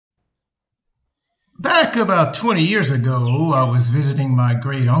Back about 20 years ago, I was visiting my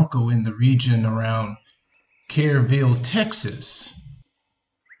great uncle in the region around Kerrville, Texas.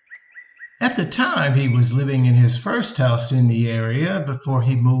 At the time, he was living in his first house in the area before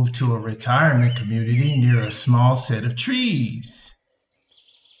he moved to a retirement community near a small set of trees.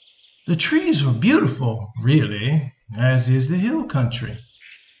 The trees were beautiful, really, as is the hill country.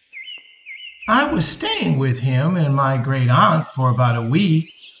 I was staying with him and my great aunt for about a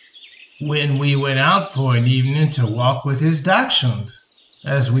week when we went out for an evening to walk with his dachshund,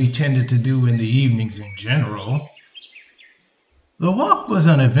 as we tended to do in the evenings in general. The walk was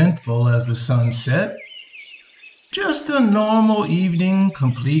uneventful as the sun set, just a normal evening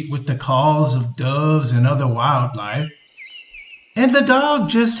complete with the calls of doves and other wildlife, and the dog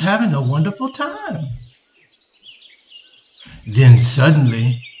just having a wonderful time. Then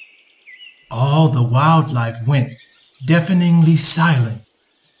suddenly, all the wildlife went deafeningly silent,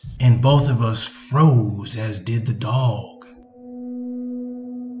 and both of us froze, as did the dog.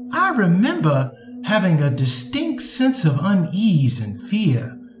 I remember having a distinct sense of unease and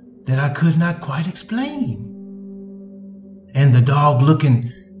fear that I could not quite explain. And the dog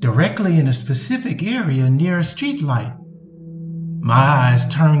looking directly in a specific area near a street light. My eyes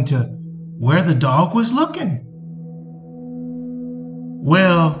turned to where the dog was looking.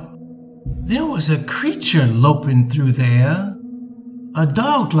 Well, there was a creature loping through there, a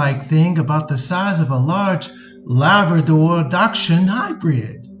dog-like thing about the size of a large Labrador Dachshund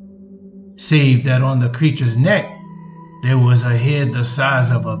hybrid, save that on the creature's neck there was a head the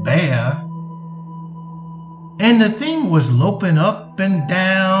size of a bear, and the thing was loping up and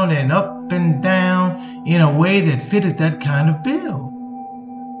down and up and down in a way that fitted that kind of bill.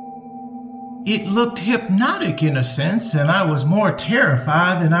 It looked hypnotic in a sense, and I was more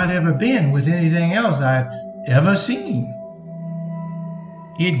terrified than I'd ever been with anything else I'd ever seen.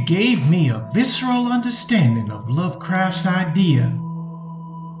 It gave me a visceral understanding of Lovecraft's idea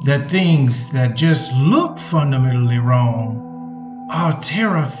that things that just look fundamentally wrong are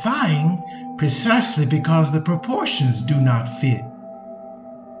terrifying precisely because the proportions do not fit.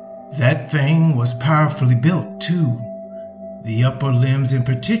 That thing was powerfully built too. The upper limbs in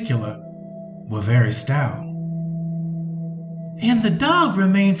particular were very stout. And the dog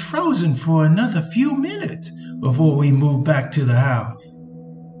remained frozen for another few minutes before we moved back to the house.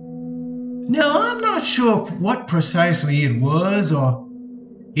 Now, I'm not sure what precisely it was or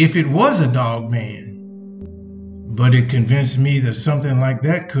if it was a Dogman, but it convinced me that something like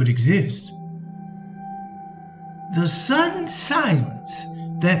that could exist. The sudden silence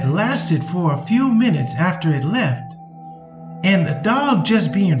that lasted for a few minutes after it left, and the dog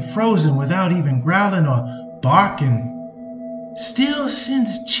just being frozen without even growling or barking, still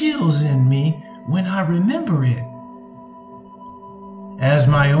sends chills in me when I remember it. As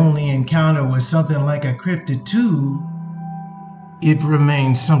my only encounter was something like a cryptid too, it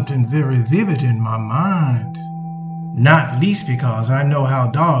remains something very vivid in my mind, not least because I know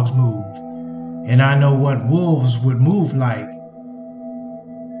how dogs move, and I know what wolves would move like.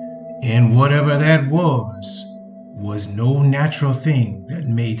 And whatever that was no natural thing that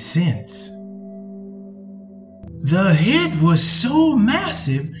made sense. The head was so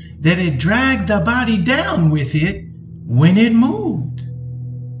massive that it dragged the body down with it when it moved.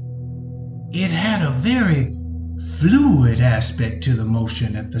 It had a very fluid aspect to the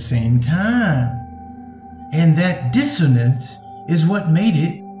motion at the same time, and that dissonance is what made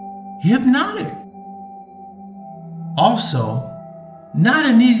it hypnotic. Also, not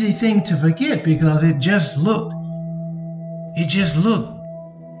an easy thing to forget because it just looked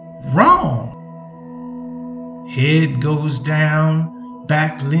wrong. Head goes down,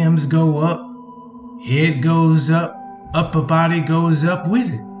 back limbs go up, head goes up, upper body goes up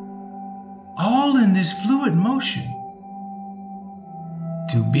with it. All in this fluid motion.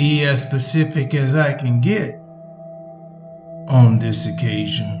 To be as specific as I can get on this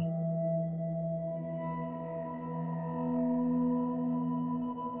occasion.